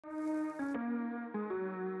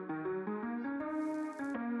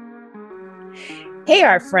Hey,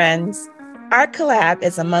 art friends. ArtCollab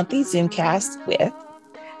is a monthly Zoomcast with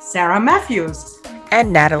Sarah Matthews.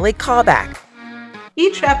 and Nathalie Kalbach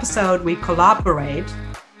Each episode, we collaborate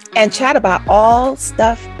and chat about all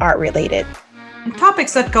stuff art related. and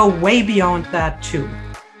topics that go way beyond that, too.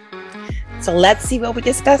 So let's see what we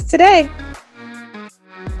discussed today.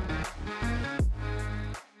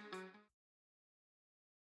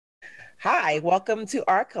 Hi, welcome to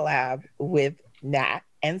ArtCollab with Nat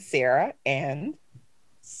and Sarah and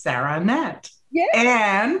Sarah and Nat. Yeah.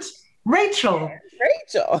 And Rachel.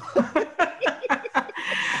 Rachel.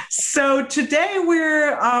 So today we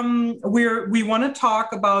want to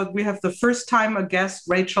talk about, we have the first time a guest,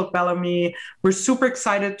 Rachel Bellamy. We're super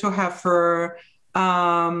excited to have her.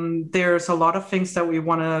 There's a lot of things that we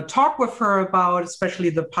want to talk with her about,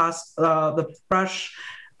 especially the brush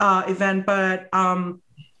event. But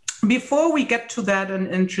before we get to that and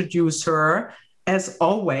introduce her, as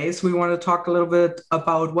always, we want to talk a little bit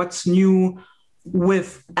about what's new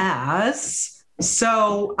with us.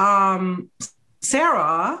 So,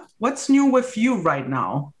 Sarah, what's new with you right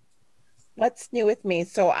now? What's new with me?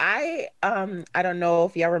 So I don't know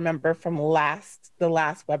if y'all remember from the last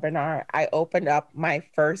webinar, I opened up my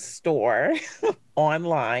first store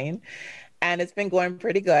online and it's been going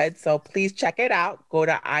pretty good. So please check it out. Go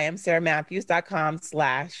to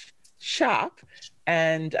iamsarahmatthews.com/shop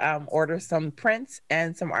and order some prints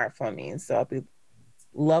and some art from me. So it'll be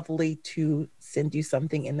lovely to send you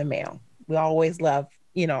something in the mail. We always love,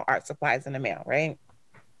 art supplies in the mail, right?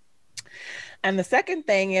 And the second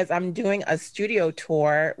thing is I'm doing a studio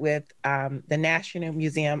tour with the National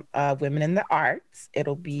Museum of Women in the Arts.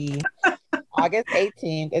 It'll be August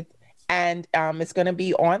 18th. It's going to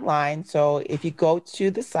be online. So if you go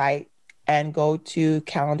to the site and go to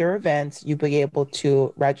calendar events, you'll be able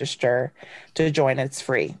to register to join. It's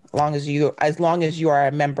free, as long as you are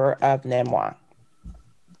a member of NEMWA.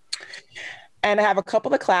 And I have a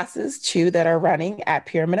couple of classes too that are running at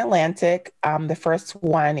Pyramid Atlantic. The first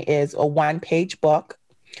one is a one-page book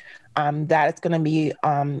that is going to be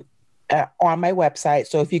on my website.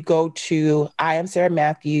 So if you go to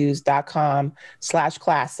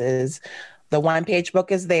iamsarahmatthews.com/classes, the one-page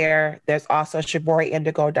book is there. There's also a Shibori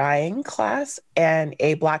Indigo dyeing class and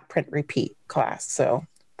a block print repeat class. So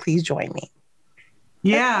please join me.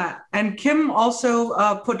 Yeah, and Kim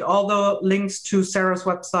also put all the links to Sarah's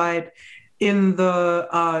website in the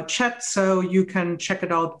chat, so you can check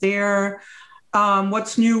it out there.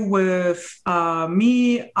 What's new with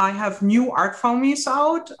me? I have new art foamies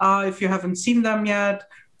out. If you haven't seen them yet,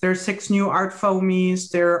 there's 6 new art foamies.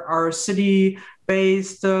 There are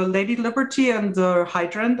city-based. The Lady Liberty and the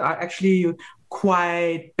Hydrant are actually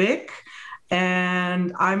quite big.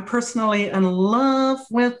 And I'm personally in love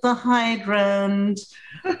with the Hydrant.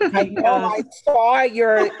 I know, I saw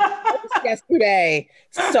your post yesterday.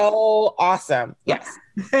 So awesome. Yes.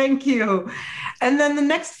 Thank you. And then the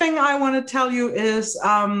next thing I want to tell you is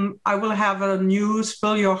I will have a new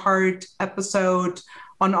Spill Your Heart episode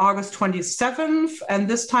on August 27th. And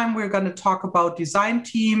this time we're going to talk about design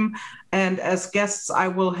team. And as guests, I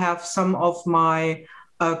will have some of my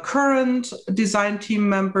current design team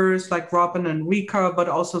members like Robin and Rika, but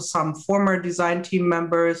also some former design team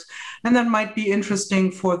members. And that might be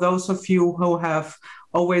interesting for those of you who have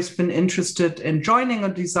always been interested in joining a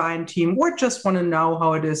design team or just want to know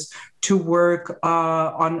how it is to work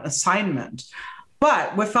on assignment.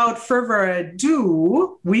 But without further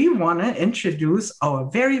ado, we want to introduce our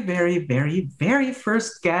very, very, very, very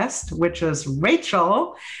first guest, which is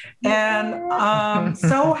Rachel. And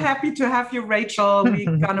so happy to have you, Rachel.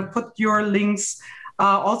 We're going to put your links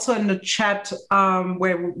also in the chat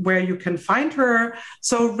where you can find her.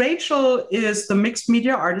 So Rachel is the mixed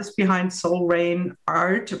media artist behind Soul Rain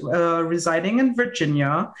Art, residing in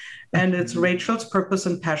Virginia. And it's Rachel's purpose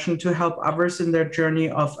and passion to help others in their journey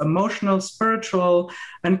of emotional, spiritual,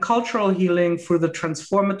 and cultural healing through the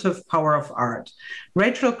transformative power of art.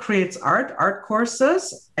 Rachel creates art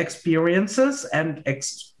courses, experiences, and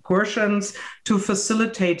excursions to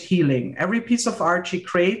facilitate healing. Every piece of art she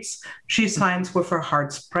creates, she signs with her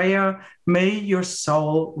heart's prayer, "May your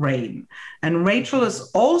soul reign." And Rachel is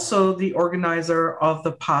also the organizer of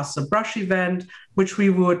the Pass the Brush event, which we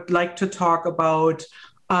would like to talk about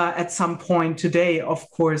at some point today, of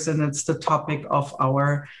course, and it's the topic of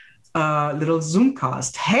our little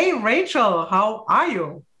Zoomcast. Hey, Rachel, how are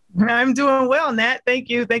you? I'm doing well, Nat. Thank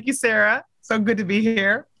you. Thank you, Sarah. So good to be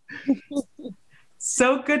here.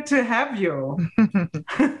 So good to have you.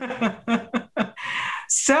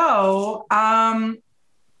 So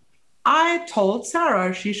I told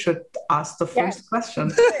Sarah she should ask the first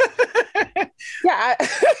question. Yeah.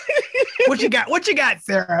 What you got? What you got,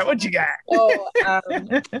 Sarah? What you got? So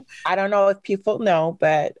I don't know if people know,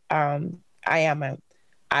 but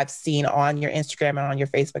I've seen on your Instagram and on your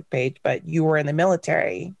Facebook page, but you were in the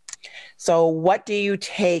military. So what do you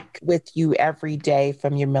take with you every day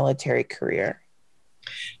from your military career?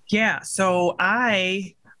 Yeah, so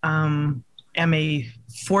I am a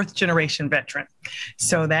fourth generation veteran.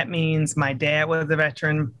 So that means my dad was a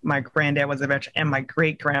veteran, my granddad was a veteran, and my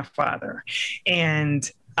great grandfather. And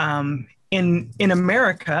in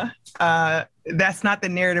America, that's not the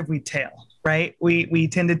narrative we tell, right? We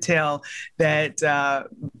tend to tell that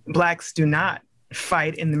Blacks do not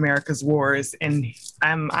fight in America's wars, and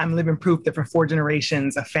I'm living proof that for 4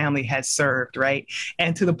 generations a family has served, right?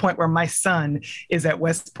 And to the point where my son is at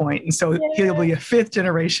West Point, and so he'll be a 5th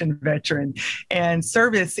generation veteran. And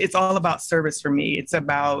service, it's all about service for me. It's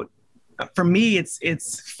about, for me,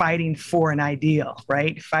 it's fighting for an ideal,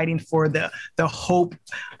 right? Fighting for the hope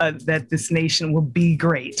that this nation will be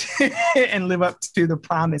great and live up to the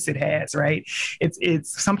promise it has, right?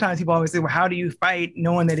 It's sometimes people always say, well, how do you fight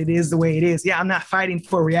knowing that it is the way it is? Yeah, I'm not fighting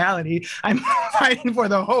for reality. I'm fighting for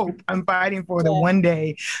the hope. I'm fighting for the one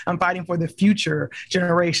day. I'm fighting for the future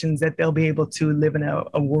generations, that they'll be able to live in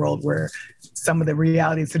a world where some of the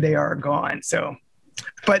realities today are gone. So,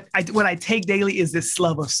 but what I take daily is this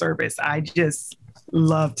love of service. I just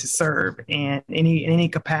love to serve, and in any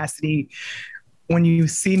capacity. When you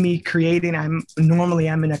see me creating, I'm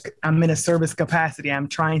in a service capacity. I'm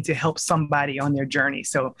trying to help somebody on their journey.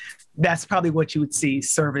 So that's probably what you would see: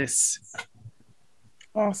 service.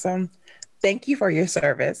 Awesome. Thank you for your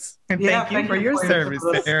service. And thank you for your service,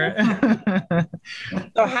 Sarah.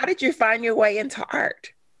 So how did you find your way into art?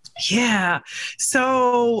 Yeah.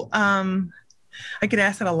 So I get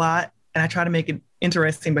asked that a lot, and I try to make it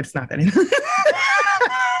interesting, but it's not that interesting.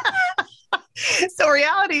 So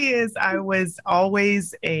reality is, I was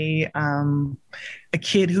always a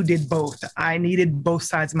kid who did both. I needed both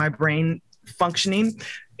sides of my brain functioning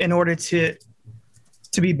in order to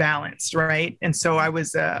be balanced, right? And so I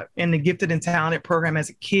was in the gifted and talented program as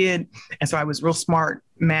a kid, and so I was real smart,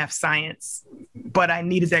 math, science, but I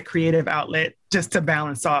needed that creative outlet just to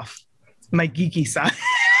balance off my geeky side.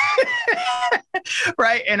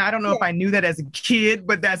 Right. And I don't know if I knew that as a kid,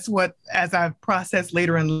 but that's what, as I've processed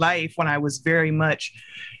later in life, when I was very much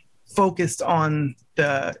focused on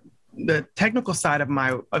the technical side of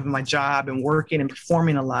my job and working and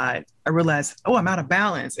performing a lot, I realized, oh, I'm out of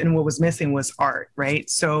balance. And what was missing was art. Right.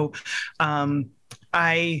 So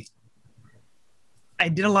I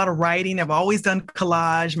did a lot of writing. I've always done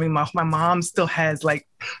collage. I mean, my mom still has like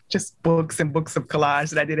just books and books of collage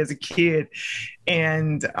that I did as a kid.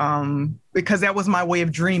 And because that was my way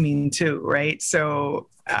of dreaming too, right? So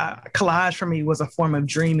collage for me was a form of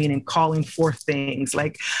dreaming and calling forth things.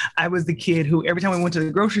 Like, I was the kid who, every time we went to the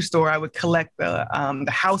grocery store, I would collect the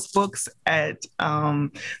house books at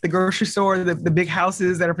the grocery store, the big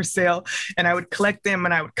houses that are for sale, and I would collect them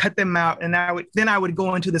and I would cut them out, and I would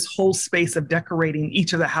go into this whole space of decorating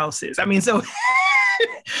each of the houses. I mean, so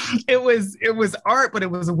it was art, but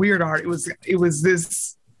it was a weird art. It was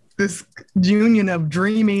this union of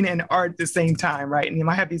dreaming and art at the same time, right? And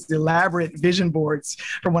I have these elaborate vision boards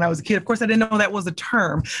from when I was a kid. Of course, I didn't know that was a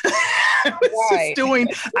term. I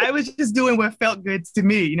was just doing what felt good to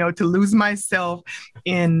me, to lose myself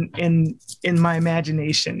in my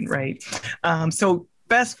imagination, right? So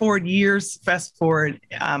fast forward, I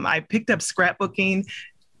picked up scrapbooking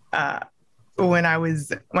when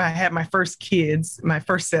I had my first kids. My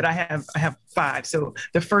first set, I have 5. So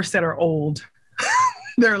the first set are old.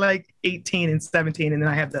 They're like 18 and 17, and then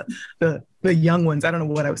I have the young ones. I don't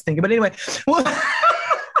know what I was thinking, but anyway. Well,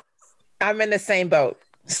 I'm in the same boat,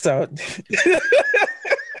 so.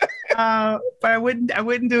 But I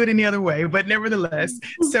wouldn't do it any other way. But nevertheless,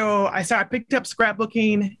 so I picked up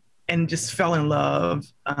scrapbooking and just fell in love.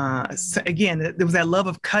 So again, there was that love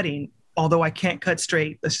of cutting. Although I can't cut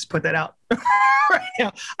straight, let's just put that out right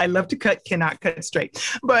now. I love to cut, cannot cut straight.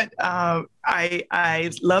 But I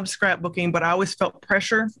loved scrapbooking, but I always felt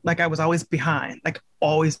pressure, like I was always behind.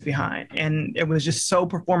 And it was just so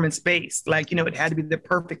performance-based. Like, it had to be the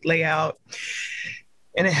perfect layout.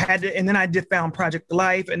 And then I found Project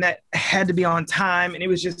Life, and that had to be on time. And it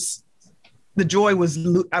was just, the joy was,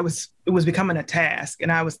 it was becoming a task.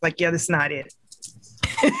 And I was like, yeah, this is not it.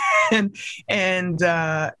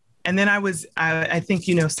 And then I think,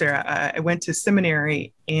 Sarah, I went to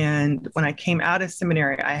seminary, and when I came out of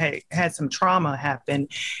seminary, I had some trauma happen,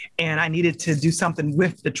 and I needed to do something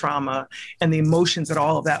with the trauma and the emotions that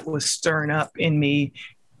all of that was stirring up in me.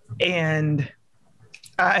 And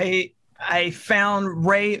I found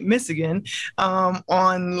Ray Michigan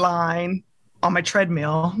online, on my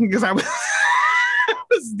treadmill because I was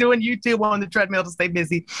was doing YouTube on the treadmill to stay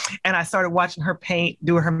busy. And I started watching her paint,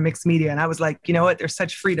 doing her mixed media. And I was like, you know what? There's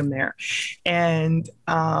such freedom there. And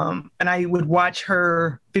I would watch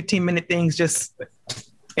her 15-minute things just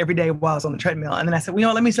every day while I was on the treadmill. And then I said,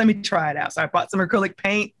 well, let me try it out. So I bought some acrylic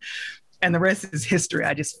paint, and the rest is history.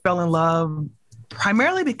 I just fell in love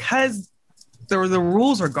primarily because the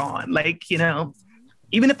rules are gone. Like, you know,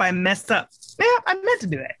 even if I messed up, yeah, I meant to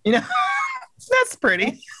do that, you know. That's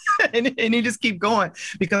pretty. and you just keep going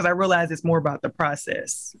because I realize it's more about the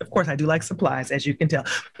process. Of course, I do like supplies, as you can tell,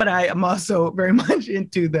 but I am also very much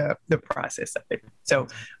into the process of it. So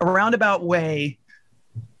a roundabout way,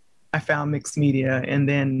 I found mixed media. And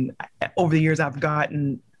then over the years, I've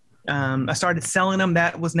gotten, I started selling them.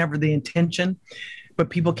 That was never the intention,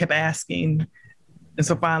 but people kept asking. And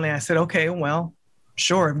so finally I said, okay, well,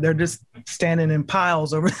 sure. They're just standing in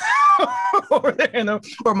piles over there,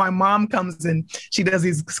 or my mom comes in, she does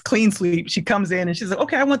these clean sweeps. She comes in and she's like,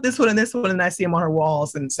 okay, I want this one and this one. And I see them on her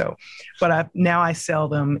walls. And so, but now I sell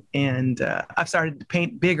them, and I've started to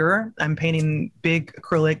paint bigger. I'm painting big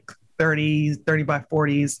acrylic 30 by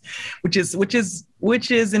 40s, which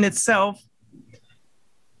is in itself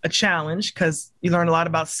a challenge because you learn a lot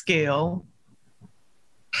about scale.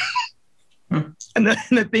 And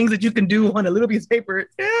the things that you can do on a little piece of paper,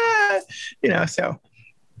 you know, so.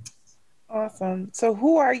 Awesome. So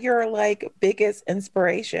who are your like biggest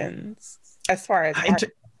inspirations as far as art?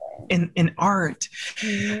 In art?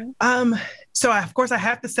 Mm-hmm. So of course I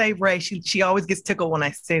have to say Ray. She always gets tickled when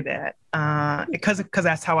I say that because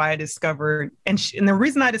that's how I discovered. And the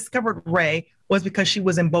reason I discovered Ray was because she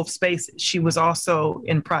was in both spaces. She was also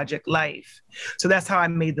in Project Life. So that's how I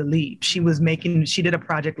made the leap. She did a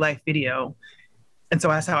Project Life video. And so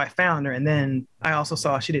that's how I found her. And then I also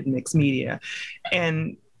saw she did mixed media.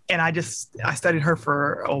 And I studied her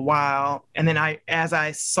for a while. And then as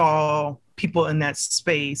I saw people in that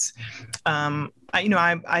space, I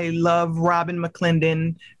love Robin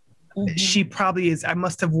McClendon. Mm-hmm. She probably is, I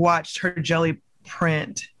must have watched her jelly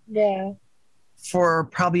print. Yeah. For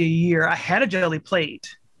probably a year. I had a jelly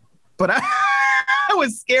plate, but I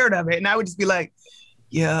was scared of it. And I would just be like,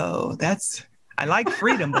 yo, I like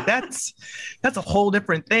freedom, but that's a whole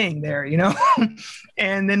different thing there, you know?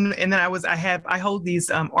 and then I hold these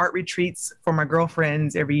art retreats for my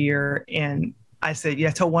girlfriends every year. And I said, I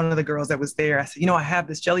told one of the girls that was there, I said, I have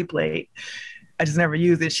this jelly plate. I just never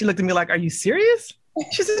used it. She looked at me like, are you serious?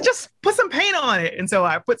 She said, just put some paint on it. And so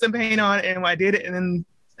I put some paint on it and I did it. And then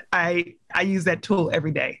I use that tool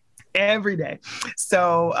every day.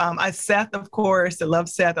 So Seth, of course, I love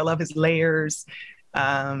Seth. I love his layers.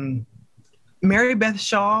 Mary Beth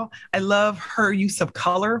Shaw, I love her use of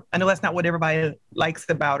color. I know that's not what everybody likes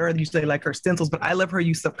about her. They usually like her stencils, but I love her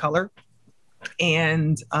use of color.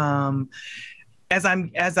 And as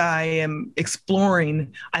I am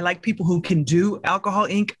exploring, I like people who can do alcohol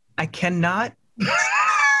ink. I cannot.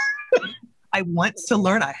 I want to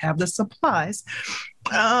learn. I have the supplies,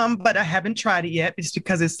 but I haven't tried it yet. It's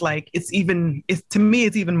because to me,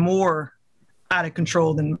 it's even more out of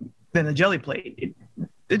control than a jelly plate.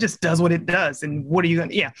 It just does what it does. And what are you going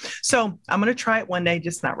to, So I'm going to try it one day,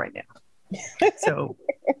 just not right now. So,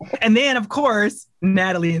 and then of course,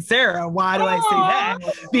 Nathalie and Sarah, why do I say that?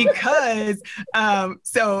 Because,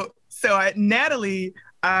 Nathalie,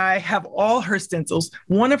 I have all her stencils.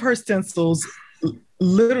 One of her stencils,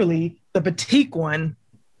 literally the batik one.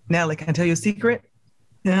 Nathalie, can I tell you a secret?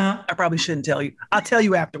 Yeah. I probably shouldn't tell you. I'll tell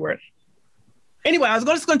you afterward. Anyway, I was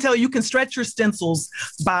just going to tell you, you can stretch your stencils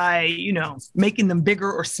by, making them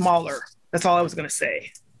bigger or smaller. That's all I was going to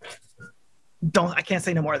say. I can't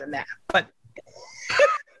say no more than that, but.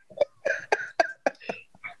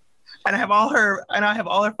 And I have all her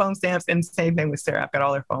foam stamps, and same thing with Sarah. I've got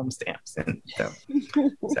all her foam stamps. And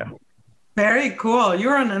so. Very cool.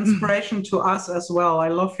 You're an inspiration to us as well. I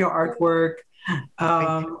love your artwork.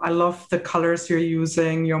 I love the colors you're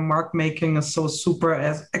using. Your mark making is so super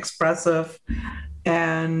expressive.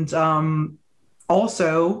 And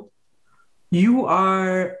also you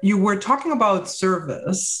were talking about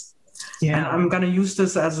service. Yeah. And I'm going to use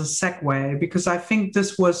this as a segue because I think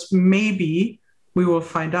this was maybe, we will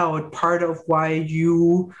find out, part of why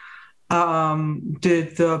you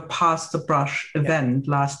did the Pass the Brush event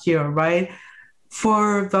last year, right?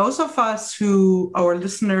 For those of us our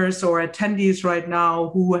listeners or attendees right now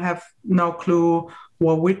who have no clue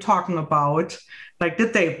what we're talking about, like,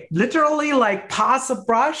 did they literally pass a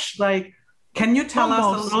brush? Like, can you tell us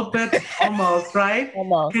a little bit, almost, right?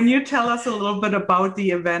 Almost. Can you tell us a little bit about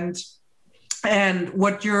the event and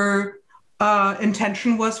what your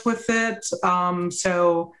intention was with it?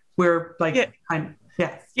 So we're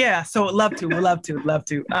Yeah, so love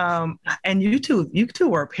to. And you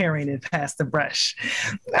two are pairing and pass the brush.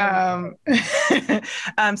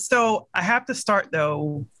 So I have to start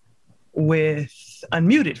though with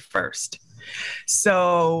Unmuted first.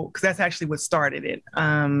 So, because that's actually what started it,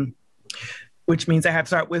 which means I have to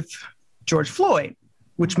start with George Floyd,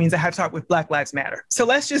 which means I have to start with Black Lives Matter. So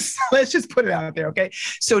let's just put it out there, okay?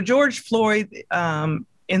 So George Floyd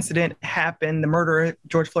incident happened, the murder of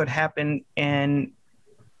George Floyd happened, and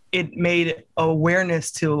it made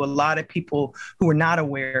awareness to a lot of people who were not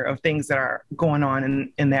aware of things that are going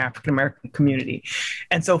on in the African-American community.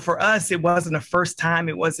 And so for us, it wasn't the first time.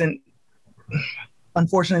 It wasn't,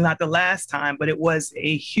 unfortunately, not the last time, but it was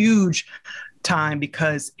a huge time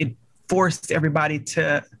because it forced everybody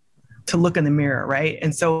to look in the mirror, right?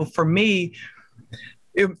 And so for me,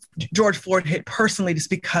 George Floyd hit personally just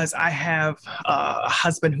because I have a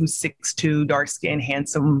husband who's 6'2", dark skinned,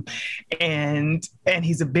 handsome, and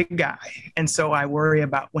he's a big guy. And so I worry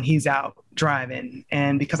about when he's out driving.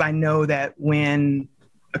 And because I know that when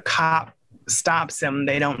a cop stops him,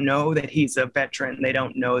 they don't know that he's a veteran. They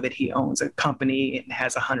don't know that he owns a company and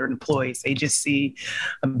has 100 employees. They just see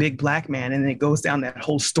a big Black man, and it goes down that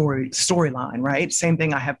whole storyline, right? Same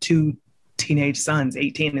thing. I have two teenage sons,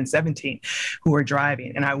 18 and 17, who are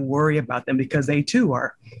driving, and I worry about them because they too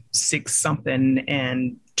are 6-something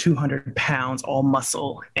and 200 pounds, all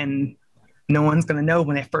muscle, and no one's going to know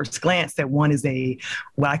when at first glance that one is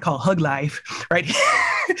what I call hug life, right?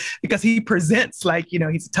 Because he presents like,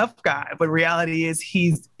 he's a tough guy, but reality is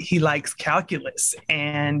he likes calculus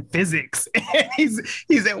and physics. And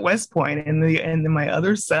he's at West Point, and then my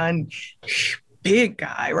other son, big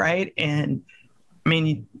guy, right? And I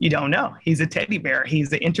mean, you don't know. He's a teddy bear.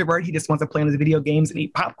 He's an introvert. He just wants to play on his video games and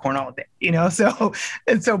eat popcorn all day,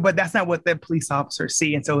 but that's not what the police officers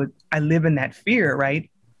see. And so I live in that fear, right?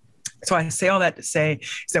 So I say all that to say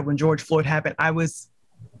is that when George Floyd happened,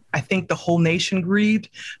 I think the whole nation grieved,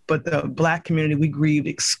 but the Black community, we grieved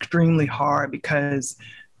extremely hard because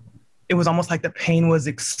it was almost like the pain was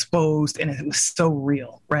exposed and it was so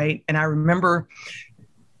real, right? And I remember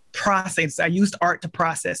I used art to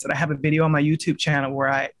process it. I have a video on my YouTube channel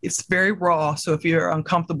where it's very raw. So if you're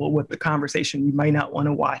uncomfortable with the conversation, you might not want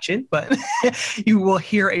to watch it, but you will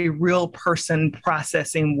hear a real person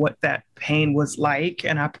processing what that pain was like.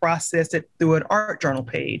 And I processed it through an art journal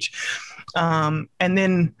page. And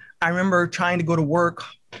then I remember trying to go to work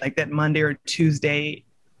like that Monday or Tuesday,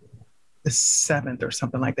 the 7th or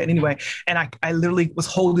something like that. Anyway, and I literally was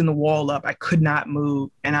holding the wall up. I could not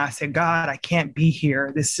move. And I said, God, I can't be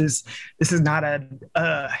here. This is not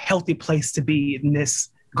a healthy place to be in this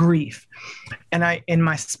grief. And in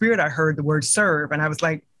my spirit, I heard the word serve. And I was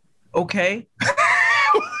like, okay,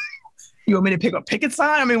 you want me to pick a picket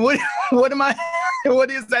sign? I mean, what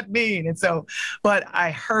does that mean? And so, but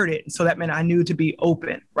I heard it. So that meant I knew to be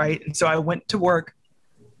open, right? And so I went to work.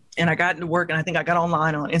 And I got into work, and I think I got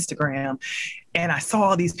online on Instagram, and I saw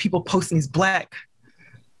all these people posting these black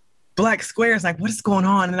squares, like, what is going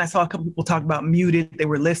on? And I saw a couple people talk about muted. They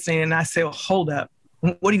were listening, and I said, well, hold up.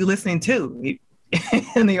 What are you listening to?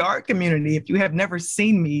 In the art community, if you have never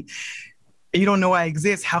seen me, you don't know I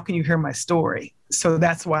exist, how can you hear my story? So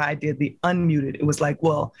that's why I did the unmuted. It was like,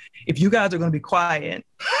 well, if you guys are going to be quiet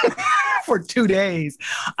for 2 days,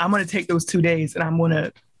 I'm going to take those 2 days, and I'm going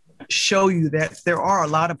to show you that there are a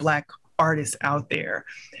lot of Black artists out there,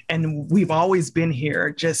 and we've always been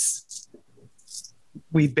here, just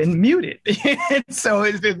we've been muted. So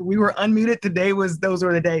we were unmuted. Those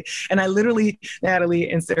were the day. And I literally,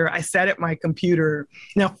 Nathalie and Sarah, I sat at my computer.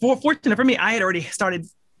 Now, fortunate for me, I already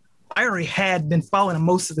had been following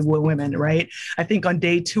most of the women, right? I think on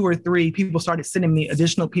day 2 or 3, people started sending me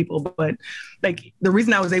additional people, but like the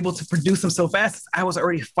reason I was able to produce them so fast is I was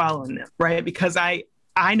already following them, right? Because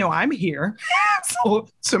I know I'm here. So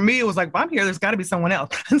to me, it was like, if I'm here, there's got to be someone else.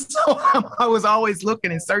 And so I was always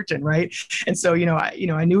looking and searching, right? And so,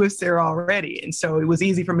 I knew of Sarah already. And so it was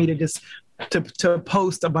easy for me to just to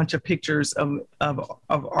post a bunch of pictures of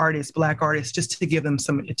artists, Black artists, just to give them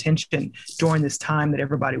some attention during this time that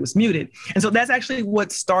everybody was muted. And so that's actually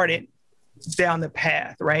what started down the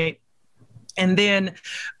path, right? And then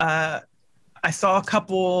I saw a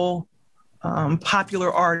couple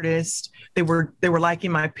popular artists. They were liking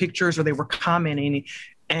my pictures, or they were commenting.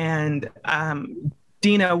 And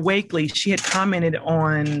Dina Wakely, she had commented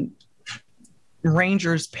on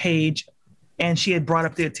Ranger's page, and she had brought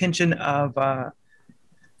up the attention of, oh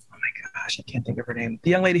my gosh, I can't think of her name. The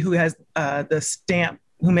young lady who has the stamp,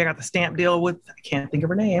 who got the stamp deal with, I can't think of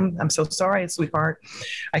her name. I'm so sorry, sweetheart.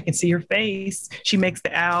 I can see her face. She makes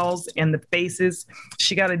the owls and the faces.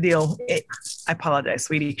 She got a deal. I apologize,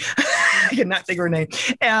 sweetie. cannot think of her name.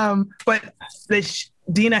 But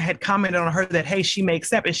Dina had commented on her that, hey, she makes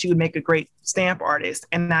stamp and she would make a great stamp artist.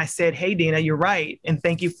 And I said, hey, Dina, you're right. And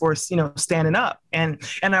thank you for, standing up. And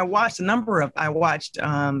I watched Faith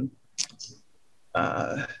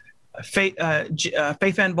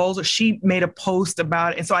Van Bolzer, she made a post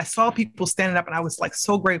about it. And so I saw people standing up and I was like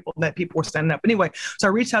so grateful that people were standing up. Anyway, so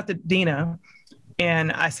I reached out to Dina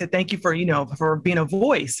and I said, thank you for being a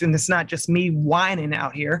voice. And it's not just me whining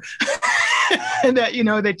out here. And that,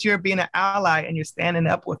 that you're being an ally and you're standing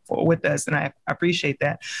up with us. And I appreciate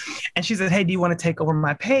that. And she said, hey, do you want to take over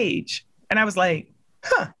my page? And I was like,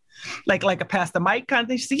 huh, like a pass the mic kind of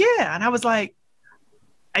thing. She said, yeah. And I was like,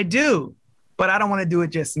 I do, but I don't want to do it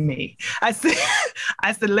just me. I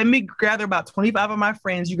said, let me gather about 25 of my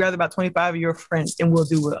friends. You gather about 25 of your friends and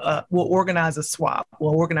we'll organize a swap.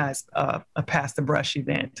 We'll organize a pass the brush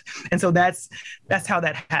event. And so that's how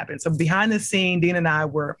that happened. So behind the scene, Dina and I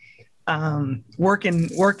were working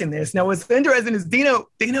this. Now what's interesting is Dina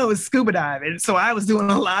was scuba diving. So I was doing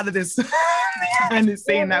a lot of this behind the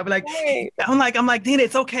scene. And I'm like, Dina,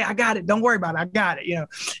 it's okay. I got it. Don't worry about it. I got it,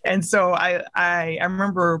 And so I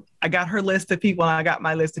remember I got her list of people and I got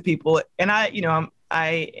my list of people. And I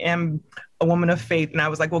am a woman of faith. And I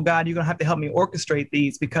was like, well, God, you're going to have to help me orchestrate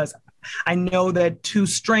these because I know that two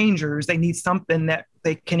strangers, they need something that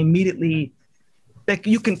they can immediately, that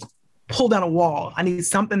you can pull down a wall. I need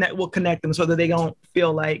something that will connect them so that they don't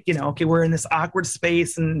feel like, okay, we're in this awkward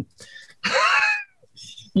space and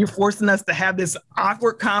you're forcing us to have this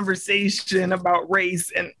awkward conversation about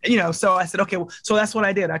race. And, so I said, okay, so that's what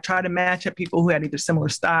I did. I tried to match up people who had either similar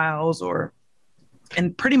styles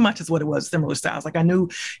and pretty much is what it was, similar styles. Like I knew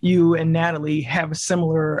you and Nathalie have a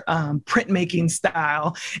similar printmaking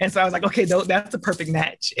style. And so I was like, okay, that's a perfect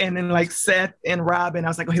match. And then like Seth and Robin, I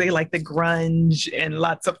was like, okay, they like the grunge and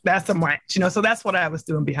that's a match, So that's what I was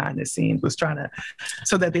doing behind the scenes, was trying to,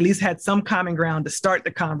 so that they at least had some common ground to start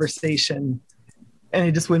the conversation. And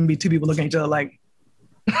it just wouldn't be two people looking at each other like,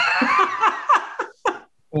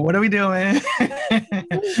 what are we doing?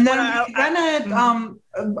 Now, we ran it,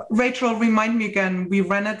 Rachel, remind me again, we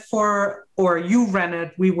ran it you ran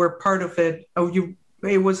it, we were part of it.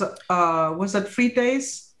 It was it 3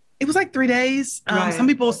 days? It was like 3 days. Right. Some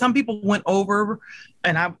people went over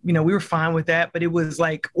and we were fine with that, but it was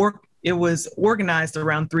like it was organized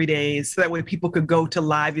around 3 days. So that way people could go to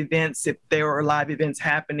live events if there were live events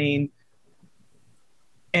happening.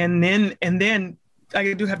 And then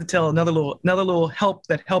I do have to tell another little help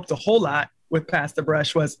that helped a whole lot with Pass the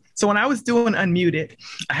Brush was, so when I was doing Unmuted,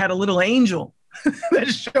 I had a little angel that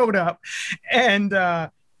showed up and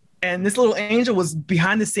this little angel was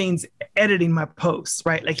behind the scenes editing my posts,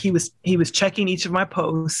 right? Like he was checking each of my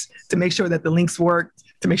posts to make sure that the links worked,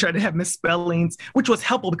 to make sure I didn't have misspellings, which was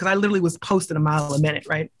helpful because I literally was posting a mile a minute,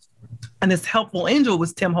 right? And this helpful angel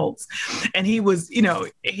was Tim Holtz. And he was, he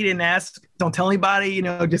didn't ask, don't tell anybody,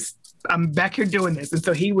 just I'm back here doing this. And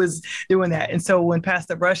so he was doing that. And so when Pass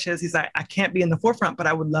the Brush he's like, I can't be in the forefront, but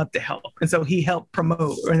I would love to help. And so he helped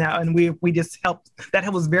promote and we just helped.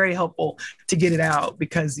 That was very helpful to get it out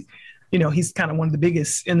because, he's kind of one of the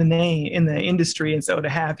biggest in the industry. And so to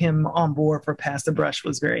have him on board for Pass the Brush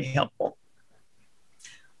was very helpful.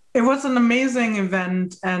 It was an amazing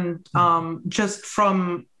event. And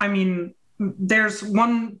there's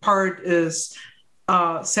one part is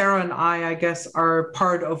Sarah and I guess, are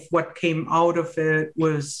part of what came out of it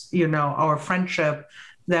was, our friendship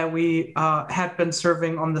that we had been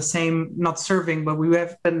serving on the same, not serving, but we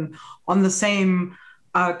have been on the same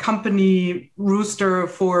company rooster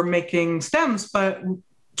for making stems. But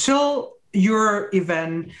till your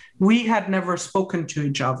event, we had never spoken to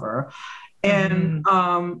each other. And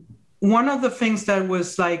one of the things that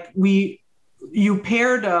was like, you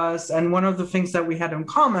paired us, and one of the things that we had in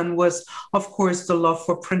common was, of course, the love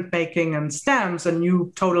for printmaking and stems, and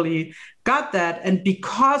you totally got that. And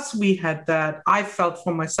because we had that, I felt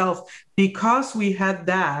for myself, because we had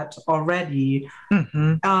that already,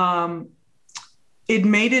 it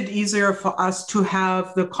made it easier for us to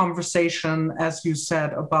have the conversation, as you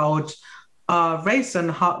said, about race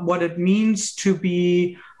and what it means to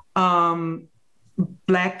be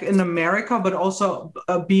Black in America, but also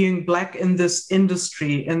being Black in this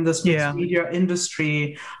industry, in this media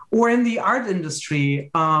industry, or in the art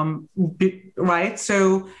industry, right?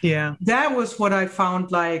 So that was what I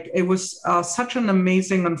found like. It was such an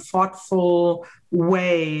amazing and thoughtful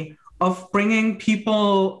way of bringing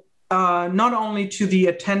people not only to the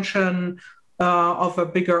attention of a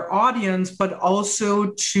bigger audience, but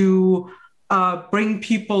also to bring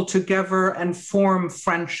people together and form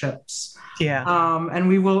friendships. Yeah. And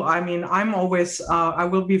we will, I mean, I'm always, I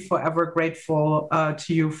will be forever grateful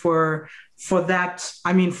to you for that.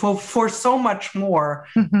 I mean, for so much more,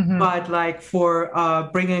 but like for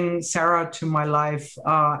bringing Sarah to my life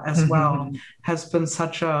as well has been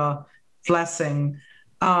such a blessing.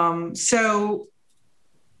 So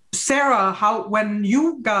Sarah, when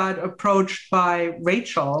you got approached by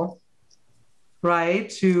Rachel, right,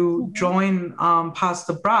 to join Pass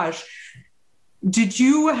the Brush, did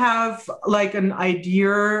you have like an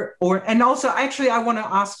idea and also actually I want to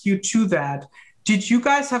ask you to that, did you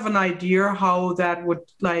guys have an idea how that would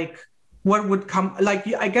like, what would come, like,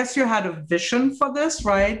 I guess you had a vision for this,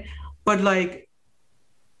 right? But like,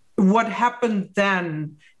 what happened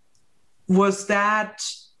then? Was that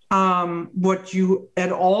what you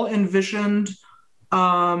at all envisioned?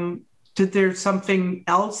 Did there something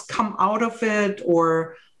else come out of it?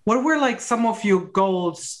 Or what were like some of your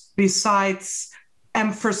goals besides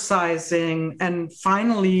emphasizing and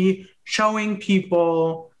finally showing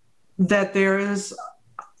people that there is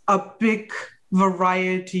a big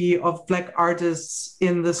variety of Black artists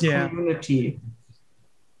in this community?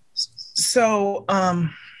 So,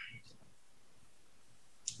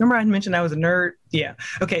 remember I mentioned I was a nerd? Yeah.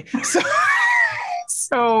 Okay.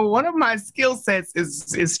 So one of my skill sets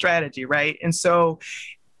is strategy, right? And so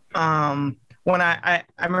when I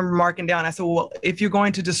remember marking down, I said, well, if you're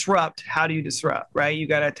going to disrupt, how do you disrupt, right? You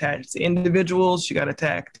got to attach individuals, you got to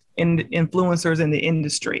attack influencers in the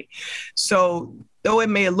industry. So though it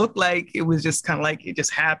may look like it was just kind of like it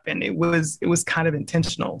just happened, it was kind of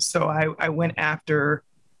intentional. So I went after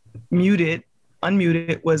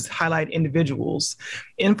unmuted was highlight individuals.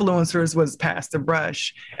 Influencers was pass the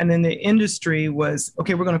brush. And then the industry was,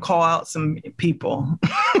 okay, we're going to call out some people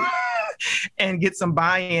and get some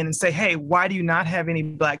buy-in and say, hey, why do you not have any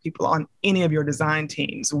Black people on any of your design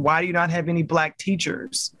teams? Why do you not have any Black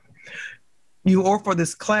teachers? Or for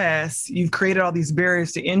this class, you've created all these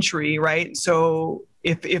barriers to entry, right? So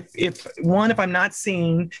if I'm not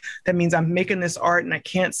seen, that means I'm making this art and I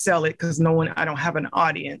can't sell it because I don't have an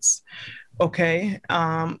audience. Okay.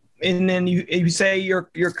 And then you say your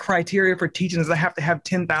criteria for teaching is I have to have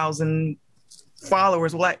 10,000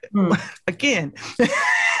 followers. Well, again,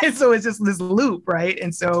 and so it's just this loop, right?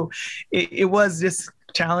 And so it was just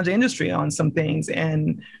challenge the industry on some things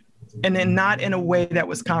and then not in a way that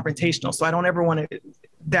was confrontational. So I don't ever want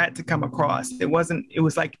that to come across. It was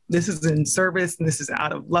like, this is in service and this is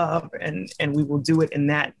out of love and we will do it in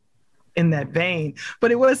that vein.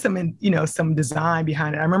 But it was some design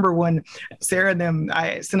behind it. I remember when Sarah and them,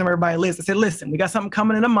 I sent them everybody a list. I said, listen, we got something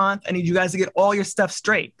coming in a month. I need you guys to get all your stuff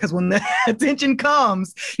straight. Because when the attention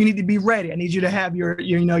comes, you need to be ready. I need you to have your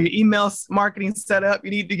email marketing set up.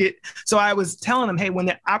 You need to get, so I was telling them, hey, when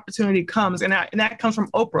the opportunity comes, and that comes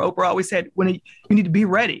from Oprah. Oprah always said, you need to be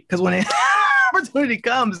ready. Because when opportunity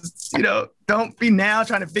comes, don't be now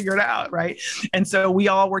trying to figure it out, right? And so we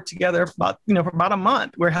all worked together for about a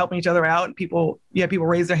month. We're helping each other out, and people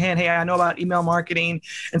raise their hand. Hey, I know about email marketing,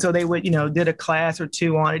 and so they would, did a class or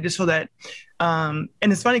two on it, just so that. And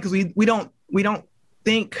it's funny because we don't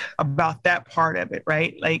think about that part of it,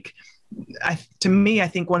 right? Like, to me, I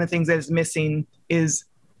think one of the things that is missing is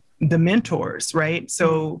the mentors, right?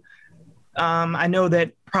 So. I know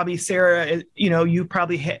that probably Sarah, you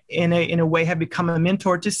probably in a way have become a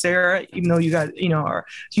mentor to Sarah, even though you guys,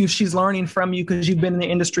 she's learning from you because you've been in the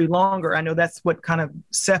industry longer. I know that's what kind of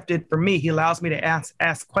Seth did for me. He allows me to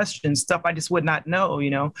ask questions, stuff I just would not know,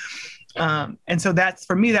 and so that's,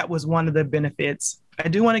 for me, that was one of the benefits. I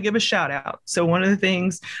do want to give a shout out. So one of the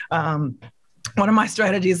things, one of my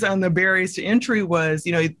strategies on the barriers to entry was,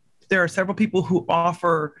 there are several people who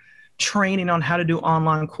offer training on how to do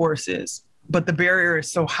online courses, but the barrier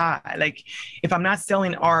is so high. Like, if I'm not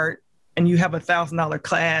selling art and you have $1,000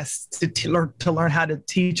 class to learn how to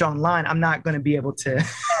teach online, I'm not going to be able to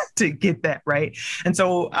get that, right? And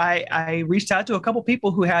so I reached out to a couple people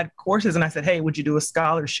who had courses, and I said, hey, would you do a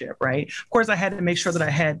scholarship, right? Of course, I had to make sure that I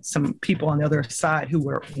had some people on the other side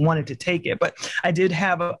who wanted to take it, but I did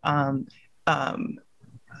have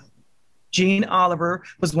Jean Oliver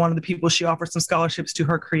was one of the people. She offered some scholarships to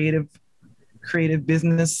her creative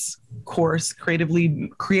business course,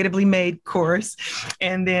 creatively made course.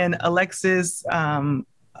 And then Alexis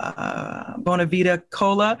Bonavita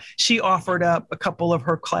Cola, she offered up a couple of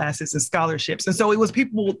her classes and scholarships. And so it was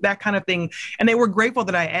people, that kind of thing. And they were grateful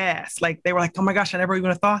that I asked. Like, they were like, oh my gosh, I never even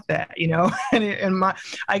have thought that, And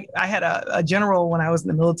I had a general when I was in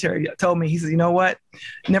the military told me, he said, you know what?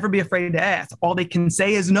 Never be afraid to ask. All they can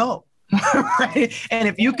say is no. Right? And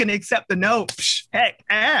if you can accept the no, heck,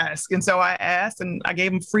 ask. And so I asked, and I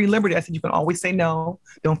gave them free liberty. I said, you can always say no,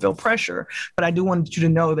 don't feel pressure. But I do want you to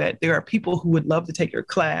know that there are people who would love to take your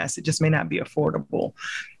class. It just may not be affordable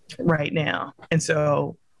right now. And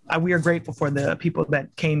so we are grateful for the people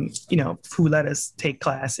that came, who let us take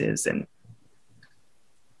classes.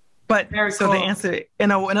 But very so cool. The answer,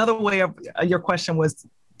 another way of your question was,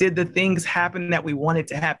 did the things happen that we wanted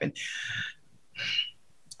to happen?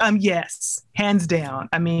 Yes, hands down.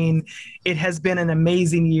 I mean, it has been an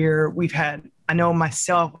amazing year. I know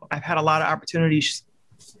myself, I've had a lot of opportunities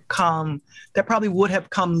come that probably would have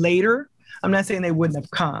come later. I'm not saying they wouldn't have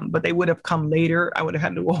come, but they would have come later. I would have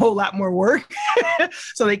had to do a whole lot more work.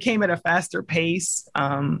 So they came at a faster pace.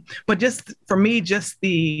 But just for me, just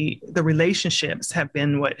the relationships have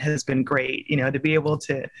been what has been great, to be able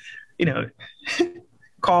to,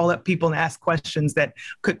 call up people and ask questions that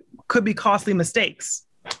could be costly mistakes.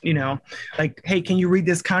 Like, hey, can you read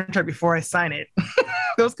this contract before I sign it?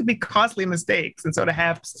 Those could be costly mistakes. And so to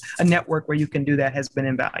have a network where you can do that has been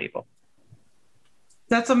invaluable.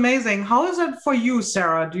 That's amazing. How is it for you,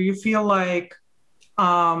 Sarah? Do you feel like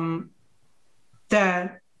that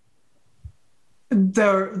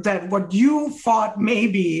what you thought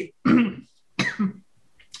maybe,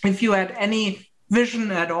 if you had any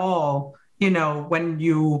vision at all, when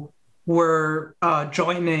you were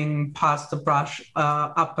joining Pass the Brush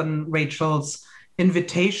up on Rachel's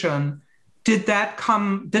invitation, did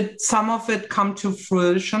some of it come to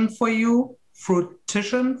fruition for you?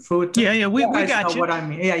 Fruition? Yeah, we got you. What I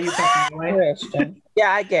mean. Yeah, you got me, right?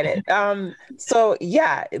 Yeah, I get it. So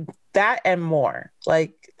yeah, that and more,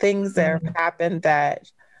 like things that have happened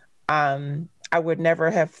that I would never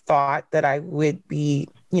have thought that I would be,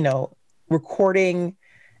 recording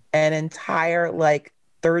an entire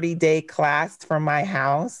 30-day class from my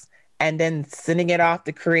house and then sending it off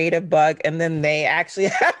to Creative Bug, and then they actually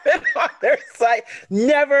have it on their site.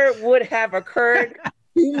 Never would have occurred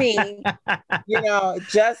to me,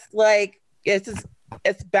 just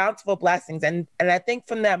it's bountiful blessings. And I think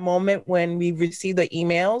from that moment when we received the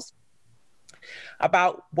emails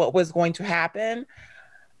about what was going to happen,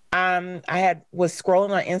 I was scrolling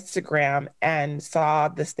on Instagram and saw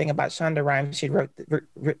this thing about Shonda Rhimes. She wrote,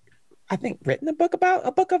 I think, written a book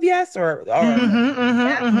of yes, or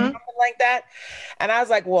something like that. And I was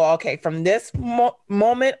like, well, okay, from this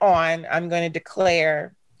moment on, I'm going to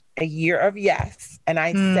declare a year of yes. And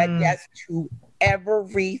I said yes to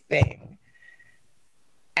everything.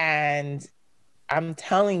 And I'm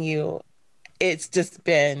telling you, it's just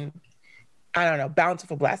been, I don't know,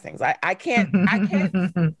 bountiful blessings. I can't,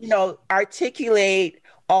 articulate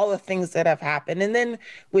all the things that have happened. And then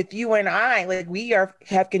with you and I, we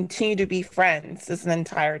have continued to be friends this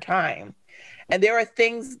entire time. And there are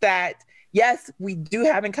things that, yes, we do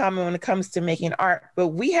have in common when it comes to making art, but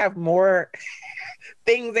we have more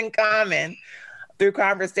things in common through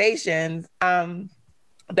conversations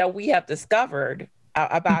that we have discovered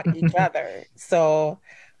about each other. So,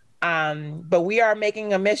 but we are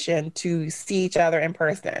making a mission to see each other in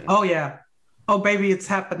person. Oh, yeah. Oh, baby, it's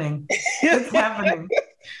happening. It's happening.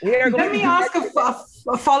 Let me ask a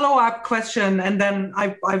follow-up question, and then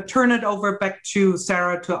I turn it over back to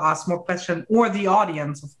Sarah to ask more questions, or the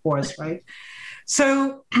audience, of course, right?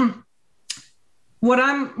 So what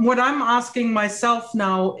I'm asking myself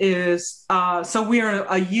now is, so we are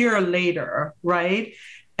a year later, right?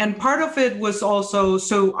 And part of it was also,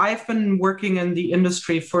 so I've been working in the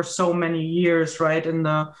industry for so many years, right? In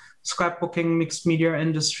the scrapbooking mixed media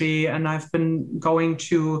industry, and I've been going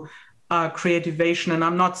to Creativation. And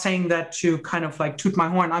I'm not saying that to kind of toot my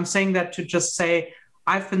horn. I'm saying that to just say,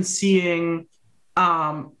 I've been seeing,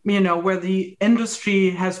 where the industry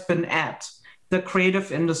has been at, the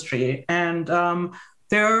creative industry. And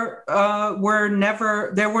there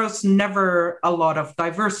was never a lot of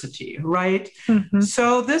diversity, right? Mm-hmm.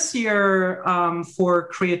 So this year for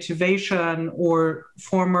Creativation, or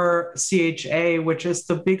former CHA, which is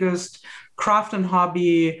the biggest craft and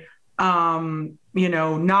hobby,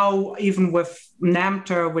 now even with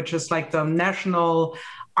NAMTR, which is the national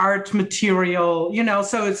art material,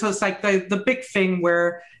 so it's the big thing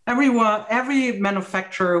where every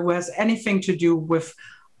manufacturer who has anything to do with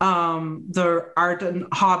the art and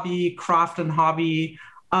hobby, craft and hobby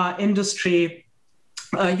industry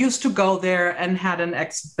used to go there and had an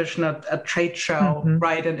exhibition at a trade show,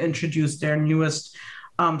 right, and introduce their newest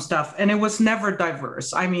stuff. And it was never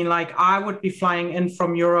diverse. I mean, I would be flying in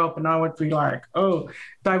from Europe and I would be like, oh,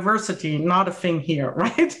 diversity, not a thing here,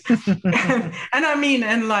 right? and I mean,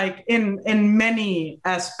 and in many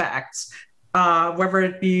aspects. whether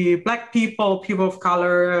it be Black people, people of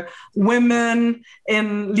color, women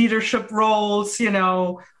in leadership roles,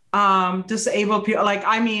 disabled people, like,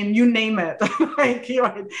 I mean, you name it, like,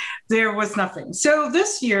 there was nothing. So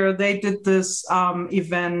this year they did this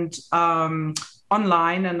event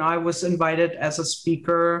online, and I was invited as a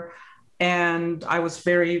speaker, and I was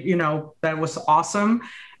very, that was awesome.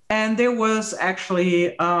 And there was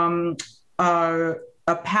actually a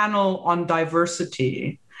panel on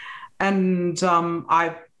diversity. And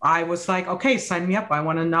I was like, okay, sign me up. I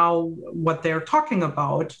want to know what they're talking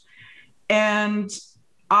about. And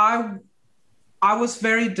I was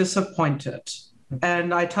very disappointed.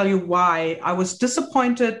 And I tell you why. I was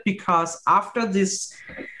disappointed because after this,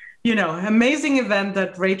 amazing event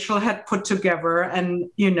that Rachel had put together, and,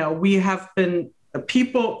 we have been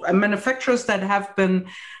people, manufacturers that have been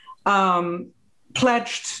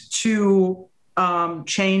pledged to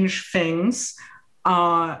change things,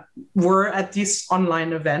 were at this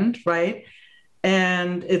online event, right?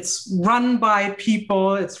 And it's run by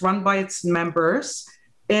people, it's run by its members.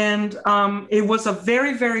 And it was a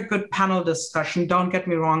very, very good panel discussion. Don't get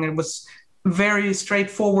me wrong. It was very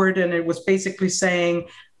straightforward. And it was basically saying,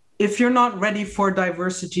 if you're not ready for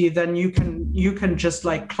diversity, then you can just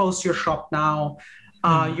like close your shop now.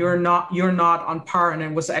 You're not on par. And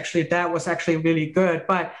that was actually really good.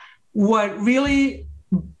 But what really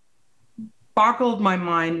boggled my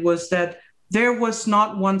mind was that there was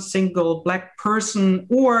not one single Black person,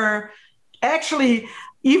 or actually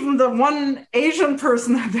even the one Asian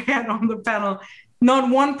person that they had on the panel,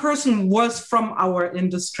 not one person was from our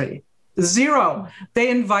industry. Zero. They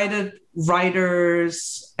invited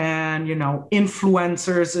writers and,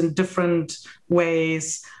 influencers in different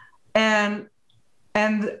ways. And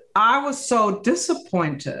I was so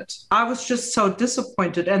disappointed. I was just so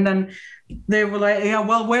disappointed. And then they were like, yeah,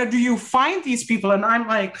 well, where do you find these people? And I'm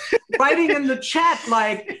like writing in the chat,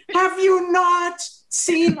 like, have you not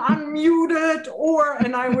seen Unmuted?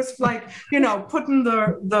 And I was like, putting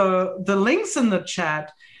the links in the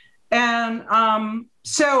chat. And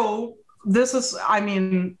so this is, I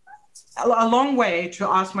mean, a long way to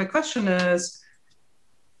ask my question is,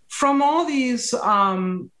 from all these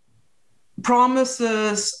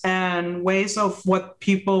promises and ways of what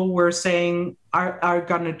people were saying are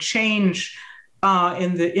going to change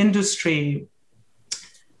in the industry,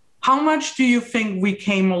 how much do you think we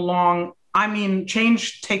came along? I mean,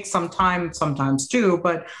 change takes some time sometimes too,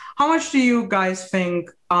 but how much do you guys think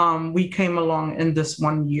we came along in this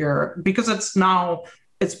 1 year? Because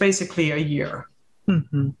it's basically a year.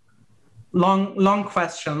 Mm-hmm. Long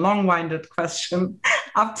question, long-winded question.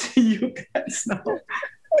 Up to you guys now.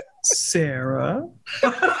 Sarah.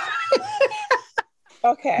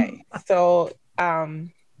 Okay, so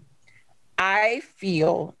I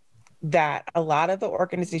feel that a lot of the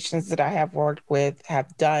organizations that I have worked with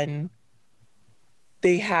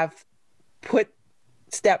they have put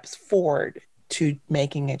steps forward to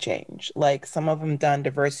making a change. Like some of them done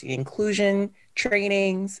diversity inclusion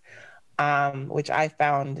trainings, which I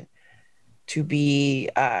found to be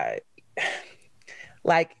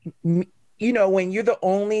when you're the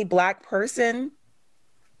only Black person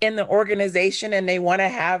in the organization and they want to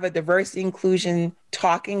have a diversity inclusion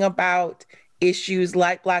talking about issues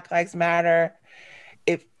like Black Lives Matter,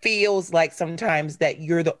 it feels like sometimes that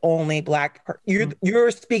you're the only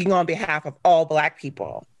you're speaking on behalf of all Black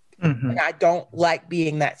people. Mm-hmm. And I don't like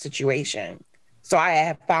being that situation. So I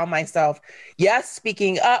have found myself, yes,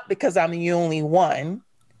 speaking up because I'm the only one,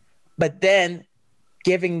 but then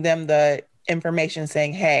giving them the information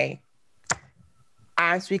saying, hey,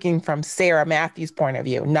 I'm speaking from Sarah Matthews' point of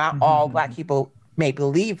view. Not all Black people may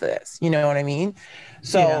believe this. You know what I mean?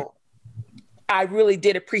 So I really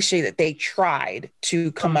did appreciate that they tried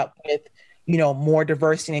to come up with, more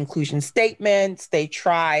diversity and inclusion statements. They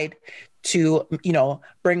tried to,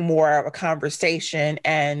 bring more of a conversation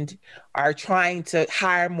and are trying to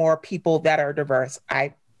hire more people that are diverse.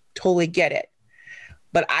 I totally get it.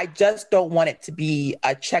 But I just don't want it to be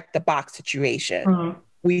a check the box situation. Mm-hmm.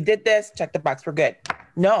 We did this, check the box, we're good.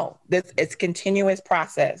 No, it's a continuous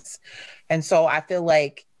process. And so I feel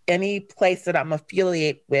like any place that I'm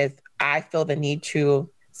affiliated with, I feel the need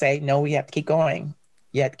to say, no, we have to keep going.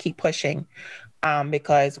 You have to keep pushing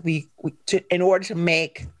because in order to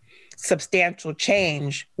make substantial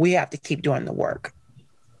change, we have to keep doing the work.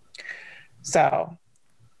 So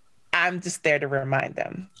I'm just there to remind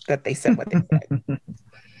them that they said what they said.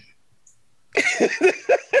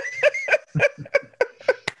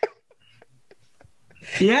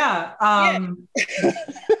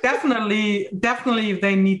 Definitely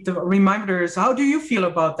they need the reminders. How do you feel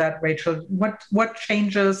about that, Rachel? What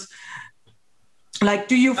changes Like,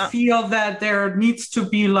 do you feel that there needs to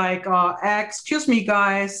be like, excuse me,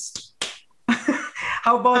 guys,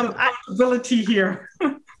 how about accountability here?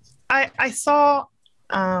 I saw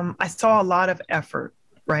a lot of effort,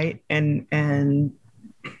 right? And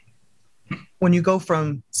when you go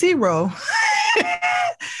from 0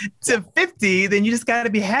 to 50, then you just got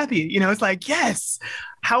to be happy. You know, it's like, yes.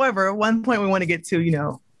 However, at one point we want to get to, you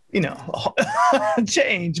know,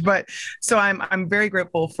 change. But so I'm very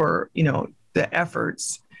grateful for, you know, the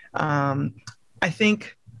efforts. I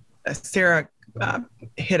think Sarah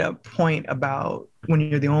hit a point about when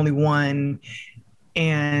you're the only one.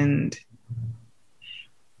 And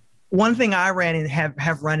one thing I ran and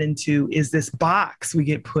have run into is this box we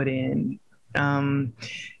get put in. And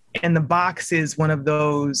the box is one of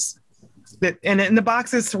those that, and the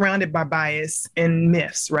box is surrounded by bias and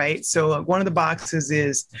myths, right? So one of the boxes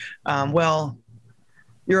is, well,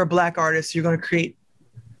 you're a Black artist, you're going to create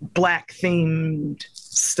Black themed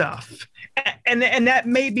stuff. And that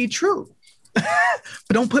may be true, but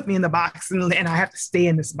don't put me in the box and I have to stay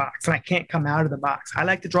in this box and I can't come out of the box. I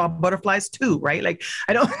like to draw butterflies too, right? Like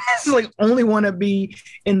I don't necessarily only want to be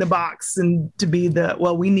in the box and to be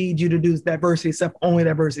well, we need you to do diversity stuff, only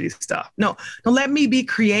diversity stuff. No, let me be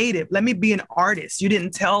creative. Let me be an artist. You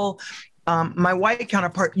didn't tell my white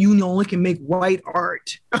counterpart, you only can make white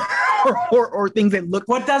art or things that look.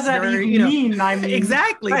 What does that even mean? I mean,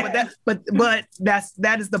 exactly. Right. But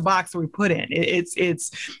that is the box we put in.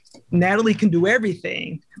 It's Nathalie can do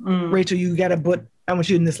everything. Rachel, you got to put, I want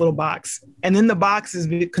you in this little box, and then the box is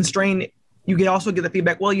constrained. You also get the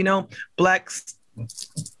feedback. Well, you know, black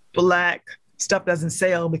stuff doesn't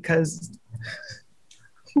sell because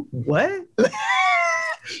what?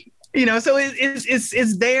 You know, so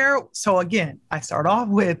it's there. So again, I start off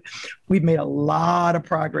with, we've made a lot of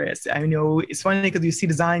progress. I know it's funny because you see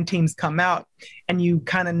design teams come out and you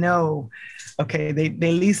kind of know, okay, they at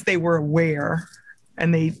least they were aware,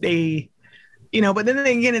 and they, you know. But then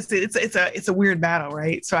again, it's a weird battle,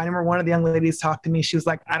 right? So I remember one of the young ladies talked to me. She was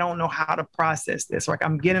like, I don't know how to process this. Like,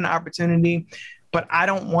 I'm getting an opportunity, but I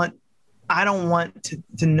don't want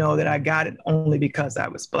to know that I got it only because I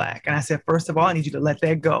was Black. And I said, first of all, I need you to let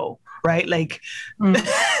that go, right? Like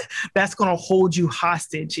that's going to hold you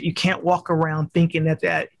hostage. You can't walk around thinking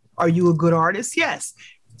that, are you a good artist? Yes.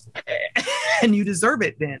 And you deserve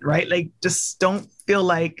it then, right? Like, just don't feel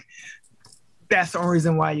like that's the only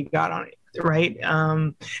reason why you got on it. Right.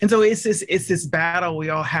 And so it's this battle we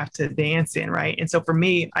all have to dance in. Right. And so for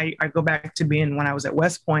me, I go back to being when I was at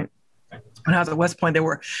West Point. When I was at West Point, there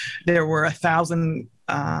were 1,000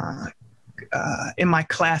 in my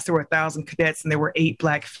class. There were 1,000 cadets, and there were 8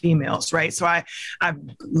 Black females. Right, so I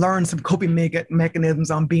learned some coping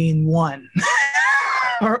mechanisms on being one.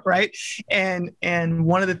 Right, and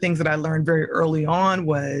one of the things that I learned very early on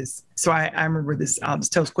was, so I remember this. I'll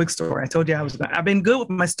just tell a quick story. I told you I've been good with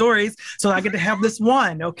my stories, so I get to have this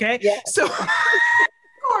one. Okay, yeah. So of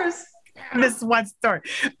course. This is one story.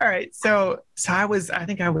 All right. So I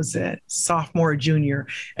think I was a sophomore or junior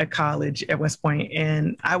at college at West Point,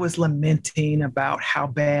 and I was lamenting about how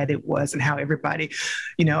bad it was and how everybody,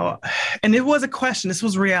 you know, and it was a question. This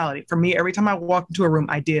was reality for me. Every time I walked into a room,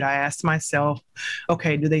 I asked myself,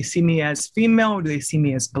 okay, do they see me as female or do they see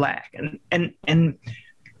me as Black? And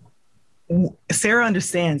Sarah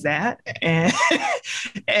understands that, and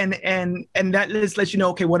that lets you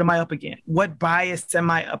know, okay, what am I up against? What bias am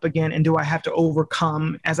I up against, and do I have to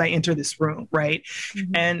overcome as I enter this room, right?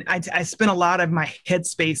 Mm-hmm. And I spent a lot of my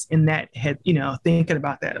headspace in that head, you know, thinking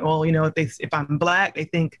about that. Well, you know, if I'm Black, they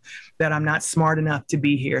think that I'm not smart enough to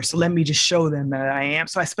be here, so let me just show them that I am.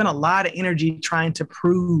 So I spent a lot of energy trying to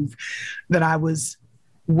prove that I was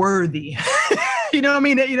worthy. You know what I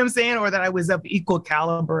mean? You know what I'm saying? Or that I was of equal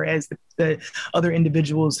caliber as the other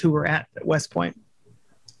individuals who were at West Point.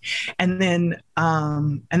 And then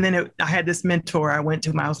I had this mentor I went to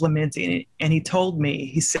him, I was lamenting, and he told me,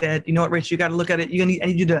 he said, you know what, Rich, you got to look at it. I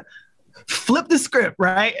need you to flip the script,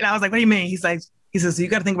 right? And I was like, what do you mean? He says, so you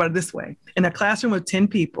got to think about it this way. In a classroom of 10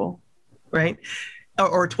 people, right?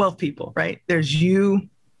 Or 12 people, right? There's you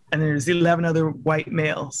and there's 11 other white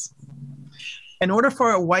males. In order for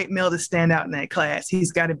a white male to stand out in that class,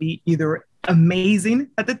 he's got to be either amazing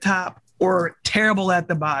at the top or terrible at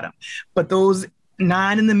the bottom. But those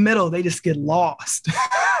 9 in the middle, they just get lost.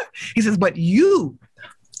 He says, but you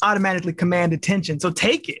automatically command attention, so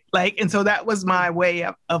take it. And so that was my way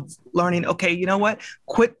of learning, okay, you know what?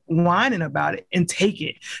 Quit whining about it and take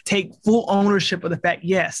it. Take full ownership of the fact,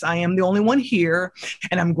 yes, I am the only one here,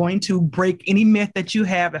 and I'm going to break any myth that you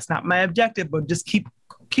have. That's not my objective, but just keep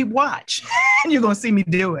keep watch and you're going to see me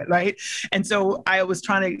do it. Right. And so I was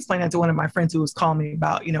trying to explain that to one of my friends who was calling me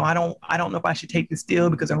about, you know, I don't know if I should take this deal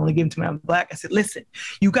because I'm only giving to my Black. I said, listen,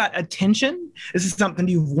 you got attention. This is something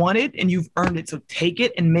you've wanted and you've earned it. So take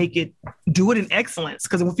it and do it in excellence.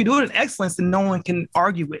 Because if you do it in excellence, then no one can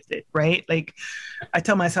argue with it. Right. Like I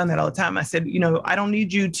tell my son that all the time. I said, you know, I don't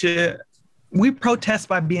need you to, we protest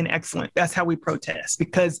by being excellent. That's how we protest,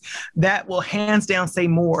 because that will hands down say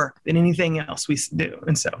more than anything else we do.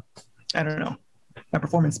 And so, I don't know, my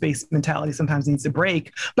performance-based mentality sometimes needs a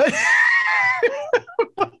break, but.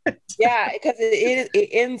 Yeah, because it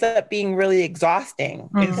ends up being really exhausting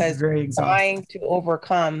because very exhausting. Trying to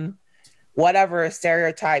overcome whatever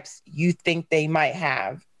stereotypes you think they might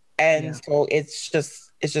have. And so it's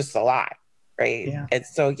just a lot. Right. Yeah. And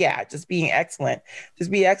so, yeah, just being excellent.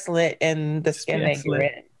 Just be excellent in the skin that you're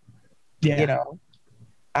in. Yeah. You know,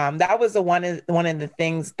 that was one of the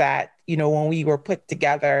things that, you know, when we were put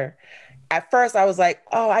together, at first I was like,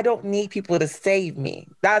 oh, I don't need people to save me.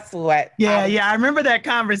 That's what. I remember that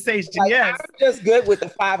conversation. Like, yes. I'm just good with the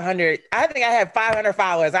 500. I think I have 500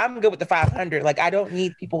 followers. I'm good with the 500. Like, I don't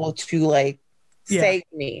need people to like save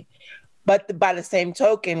me. But by the same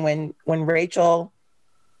token, when Rachel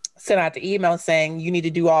sent out the email saying you need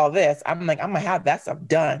to do all this, I'm like, I'm gonna have that stuff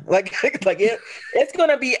done. Like it's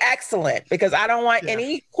gonna be excellent, because I don't want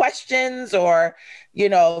any questions or, you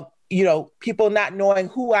know, people not knowing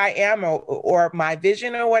who I am or my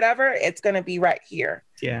vision or whatever. It's gonna be right here.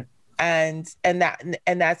 Yeah. And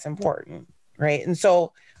that's important, right? And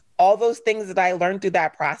so all those things that I learned through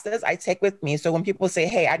that process, I take with me. So when people say,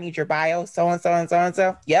 hey, I need your bio, so and so and so and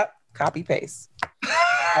so, yep, copy paste.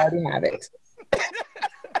 I already have it.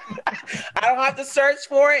 I don't have to search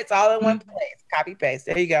for it. It's all in one place. Copy paste.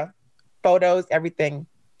 There you go. Photos, everything.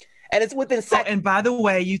 And it's within seconds. And by the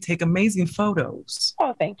way, you take amazing photos.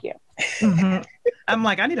 Oh, thank you. I'm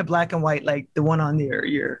like, I need a black and white, like the one on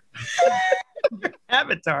your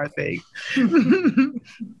avatar thing.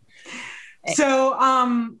 So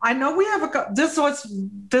I know we have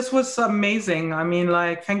this was amazing. I mean,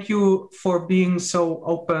 like, thank you for being so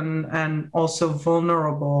open and also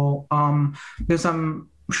vulnerable, because I'm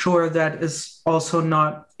sure that is also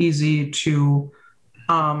not easy to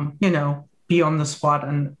be on the spot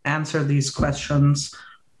and answer these questions.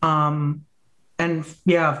 And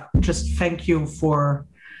yeah, just thank you for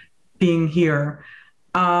being here.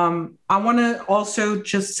 I want to also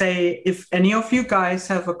just say, if any of you guys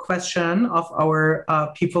have a question of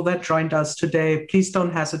our people that joined us today, please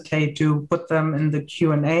don't hesitate to put them in the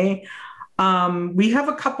Q&A. We have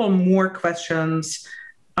a couple more questions.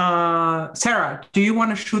 Sarah, do you want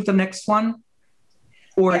to shoot the next one?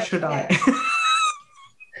 Or should I?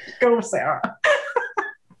 Go, Sarah.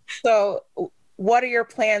 So what are your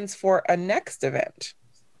plans for a next event?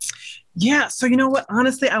 Yeah, so you know what?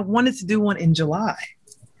 Honestly, I wanted to do one in July.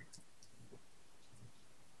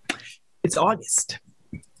 It's August.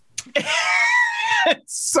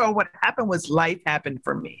 So what happened was life happened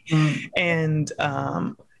for me. And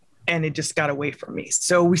it just got away from me.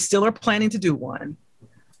 So we still are planning to do one.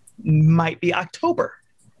 Might be October.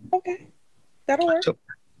 Okay. That'll work. October.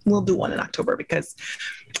 We'll do one in October because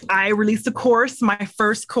I released a course, my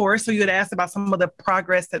first course. So you had asked about some of the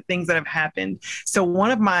progress, that things that have happened. So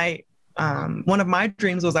one of my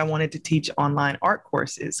dreams was I wanted to teach online art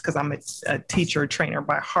courses because I'm a teacher trainer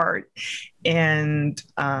by heart. And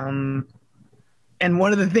one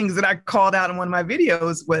of the things that I called out in one of my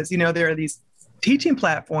videos was, there are these teaching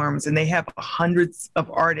platforms and they have hundreds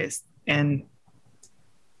of artists and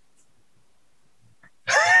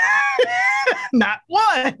not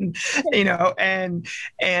one,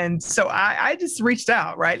 and so I just reached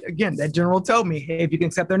out, right? Again, that general told me, hey, if you can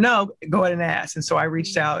accept their no, go ahead and ask. And so I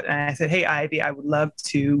reached out and I said, hey, Ivy, I would love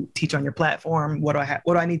to teach on your platform. What do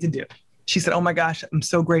I need to do? She said, oh my gosh, I'm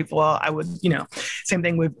so grateful. I would, same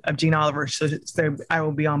thing with Jean Oliver. So I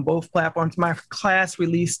will be on both platforms. My class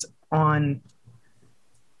released on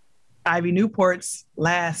Ivy Newport's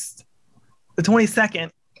the 22nd.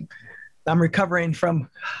 I'm recovering from,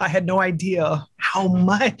 I had no idea how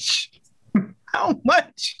much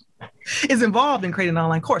is involved in creating an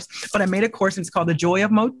online course. But I made a course, and it's called The Joy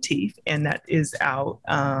of Motif, and that is out.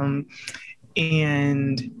 And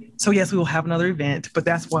so, yes, we will have another event, but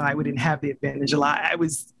that's why we didn't have the event in July. I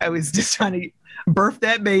was just trying to birth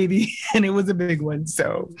that baby, and it was a big one.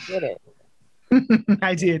 So you did it.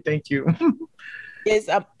 I did. Thank you.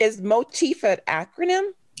 Is Motif an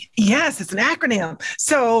acronym? Yes, it's an acronym.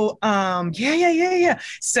 So, yeah.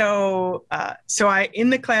 So I, in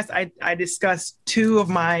the class, I discussed two of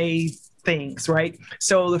my things, right?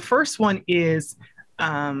 So the first one is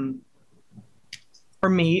for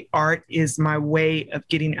me, art is my way of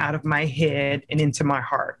getting out of my head and into my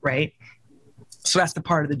heart, right? So that's the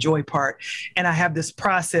part of the joy part. And I have this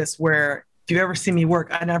process where if you ever see me work,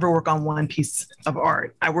 I never work on one piece of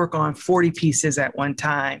art. I work on 40 pieces at one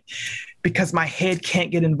time because my head can't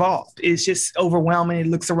get involved. It's just overwhelming. It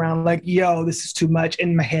looks around like, yo, this is too much.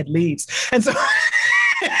 And my head leaves. And so,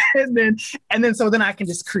 so then I can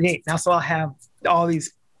just create now. So I'll have all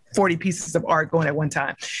these 40 pieces of art going at one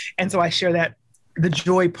time. And so I share that, the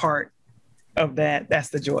joy part of that, that's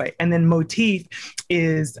the joy. And then motif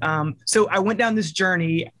is, so I went down this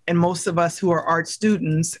journey, and most of us who are art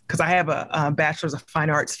students, because I have a bachelor's of fine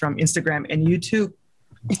arts from Instagram and YouTube.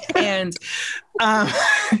 And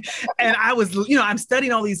and I was, I'm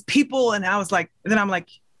studying all these people, and I was like, then I'm like,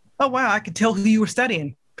 oh wow, I could tell who you were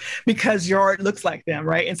studying because your art looks like them,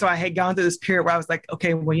 right? And so I had gone through this period where I was like,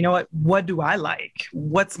 okay, well, you know what do I like?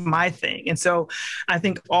 What's my thing? And so I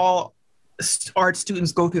think all art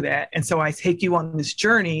students go through that. And so I take you on this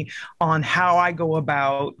journey on how I go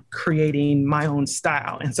about creating my own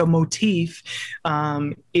style. And so motif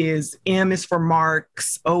is M is for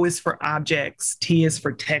marks, O is for objects, T is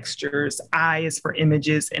for textures, I is for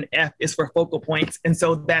images, and F is for focal points. And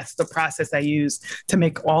so that's the process I use to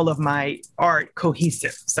make all of my art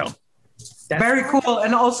cohesive. So that's very cool.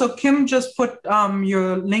 And also Kim just put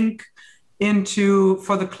your link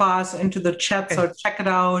for the class into the chat. Okay. So check it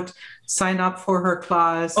out. Sign up for her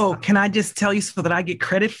class. Oh, can I just tell you so that I get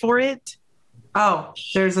credit for it? Oh,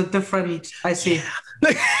 there's a different, I see.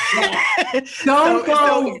 Don't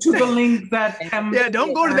go to the link that Kim. Yeah,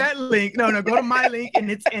 don't go to that link. No, go to my link,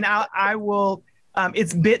 and I will.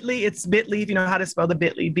 It's bit.ly. It's bit.ly. If you know how to spell the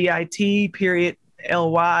bit.ly,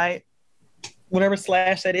 bit.ly, whatever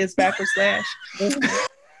slash that is, backward slash.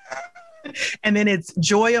 And then it's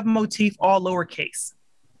Joy of Motif, all lowercase.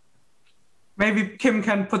 Maybe Kim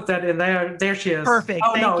can put that in there. There she is. Perfect.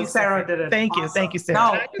 Oh, thank you, Sarah did it. Thank you. Thank you,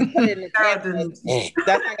 Sarah. No, Sarah didn't.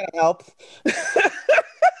 That's not going to help.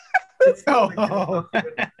 Oh.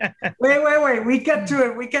 Wait. We get to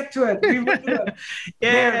it. We will do it.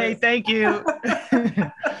 Yay, thank you.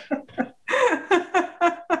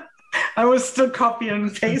 I was still copying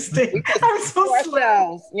and pasting. I'm so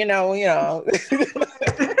slow.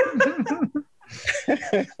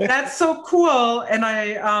 That's so cool, and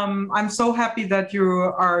I'm so happy that you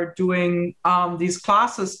are doing these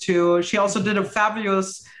classes too. She also did a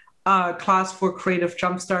fabulous class for Creative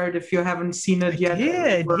Jumpstart. If you haven't seen it yet,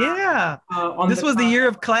 yeah. This was the year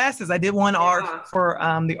of classes. I did one art for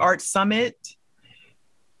the Art Summit.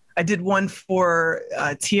 I did one for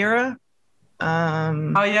Tierra.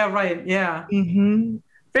 Oh yeah, right, yeah. Mm-hmm.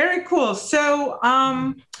 Very cool. So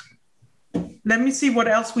let me see what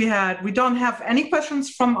else we had. We don't have any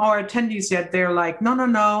questions from our attendees yet. They're like,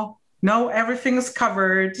 no, everything is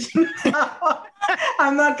covered.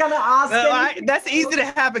 I'm not gonna ask. Well, that's easy to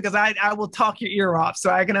happen because I will talk your ear off,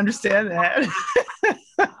 so I can understand that.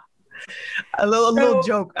 a little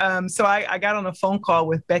joke. So I got on a phone call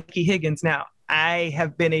with Becky Higgins. Now I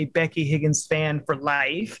have been a Becky Higgins fan for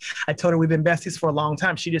life. I told her we've been besties for a long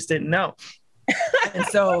time. She just didn't know. And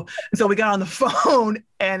so we got on the phone,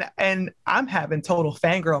 and I'm having total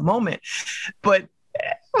fangirl moment. But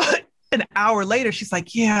an hour later, she's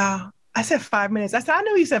like, yeah, I said 5 minutes. I said, I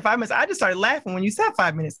know you said 5 minutes. I just started laughing when you said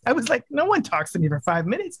 5 minutes. I was like, no one talks to me for 5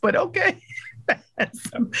 minutes, but okay.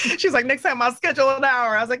 So she's like, next time I'll schedule an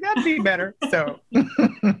hour. I was like, that'd be better. So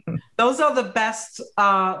those are the best.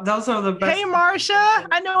 Hey, Marsha,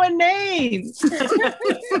 I know a name.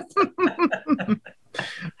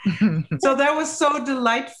 So that was so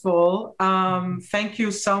delightful. Thank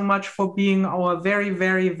you so much for being our very,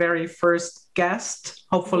 very, very first guest.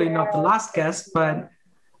 Hopefully not the last guest,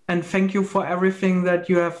 and thank you for everything that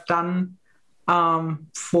you have done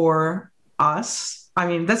for us. I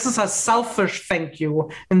mean, this is a selfish thank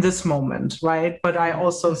you in this moment, right? But I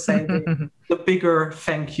also say the bigger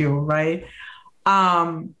thank you, right?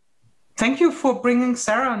 Thank you for bringing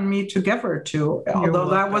Sarah and me together too, although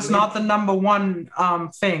that was not the number one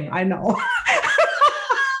thing, I know.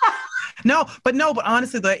 No, but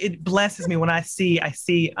honestly, it blesses me when I see,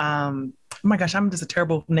 oh my gosh, I'm just a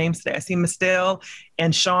terrible names today. I see Mistel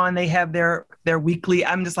and Sean, they have their weekly.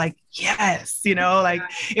 I'm just like, yes, like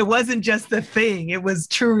it wasn't just the thing, it was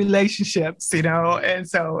true relationships, and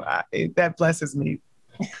so that blesses me.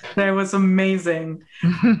 That was amazing.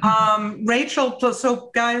 Rachel,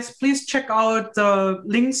 so guys, please check out the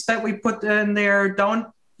links that we put in there. Don't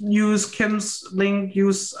use Kim's link,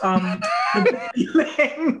 use the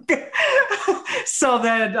link so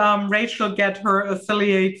that Rachel get her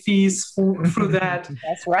affiliate fees through that.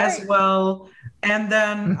 That's right. As well. And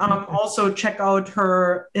then also check out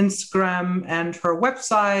her Instagram and her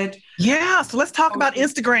website. Yeah, so let's talk about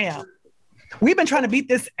Instagram. We've been trying to beat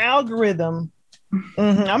this algorithm.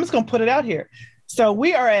 I'm just going to put it out here. So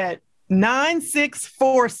we are at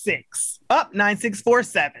 9646, up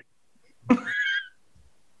 9647.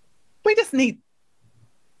 We just need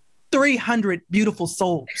 300 beautiful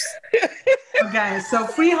souls. Okay, so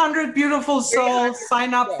 300 beautiful souls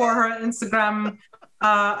sign up for her Instagram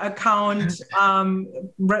account.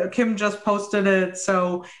 Kim just posted it.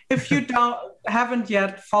 So if you haven't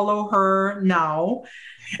yet, follow her now.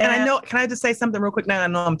 And I know, can I just say something real quick? Now I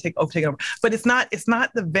know I'm taking over, but it's not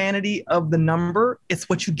the vanity of the number. It's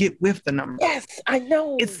what you get with the number. Yes, I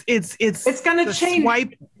know. It's going to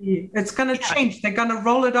change. It's going to change. They're going to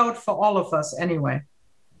roll it out for all of us anyway.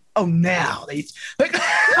 Oh, now they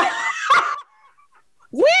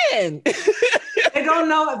when? They don't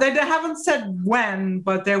know. They haven't said when,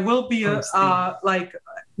 but there will be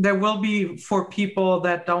there will be for people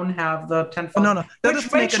that don't have the 10,000. No, they'll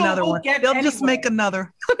just make another one. They'll just make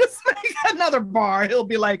another. Just make another bar. It'll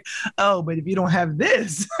be like, oh, but if you don't have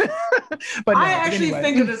this. But I actually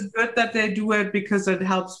think it is good that they do it because it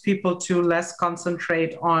helps people to less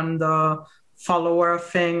concentrate on the follower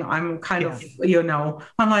thing. I'm kind of,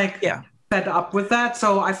 I'm like fed up with that.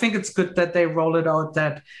 So I think it's good that they roll it out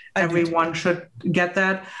that everyone should get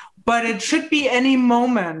that. But it should be any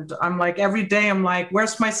moment. I'm like, every day I'm like,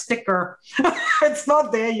 where's my sticker? It's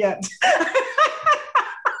not there yet.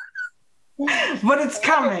 But it's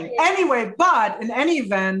coming. Anyway, but in any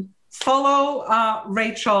event, follow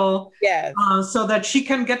Rachel so that she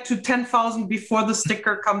can get to 10,000 before the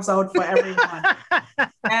sticker comes out for everyone.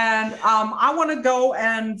 And I want to go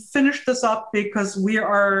and finish this up because we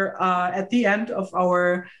are at the end of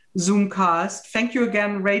our Zoomcast. Thank you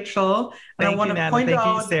again, Rachel. And I want to point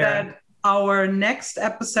out that our next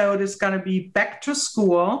episode is going to be back to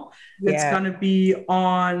school. Yeah. It's going to be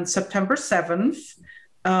on September 7th,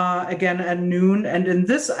 again at noon. And in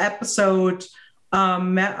this episode,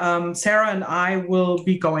 Sarah and I will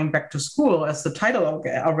be going back to school, as the title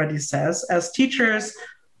already says. As teachers,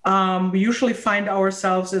 we usually find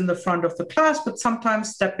ourselves in the front of the class, but sometimes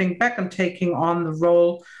stepping back and taking on the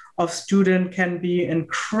role of student can be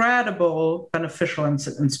incredible, beneficial, and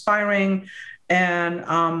inspiring.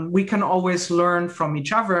 And we can always learn from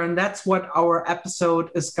each other. And that's what our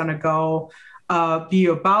episode is going to be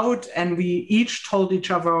about. And we each told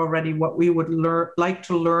each other already what we would like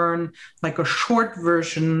to learn, like a short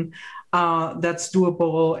version that's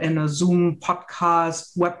doable in a Zoom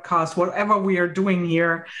podcast, webcast, whatever we are doing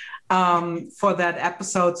here for that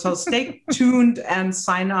episode. So stay tuned and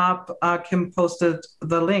sign up. Kim posted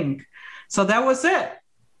the link. So that was it.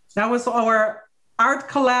 That was our art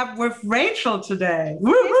collab with Rachel today.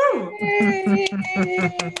 Woo-hoo!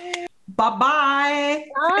 Bye-bye.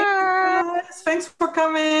 Bye. Thanks for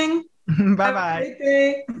coming. Bye-bye. Have a great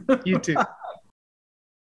day. You too.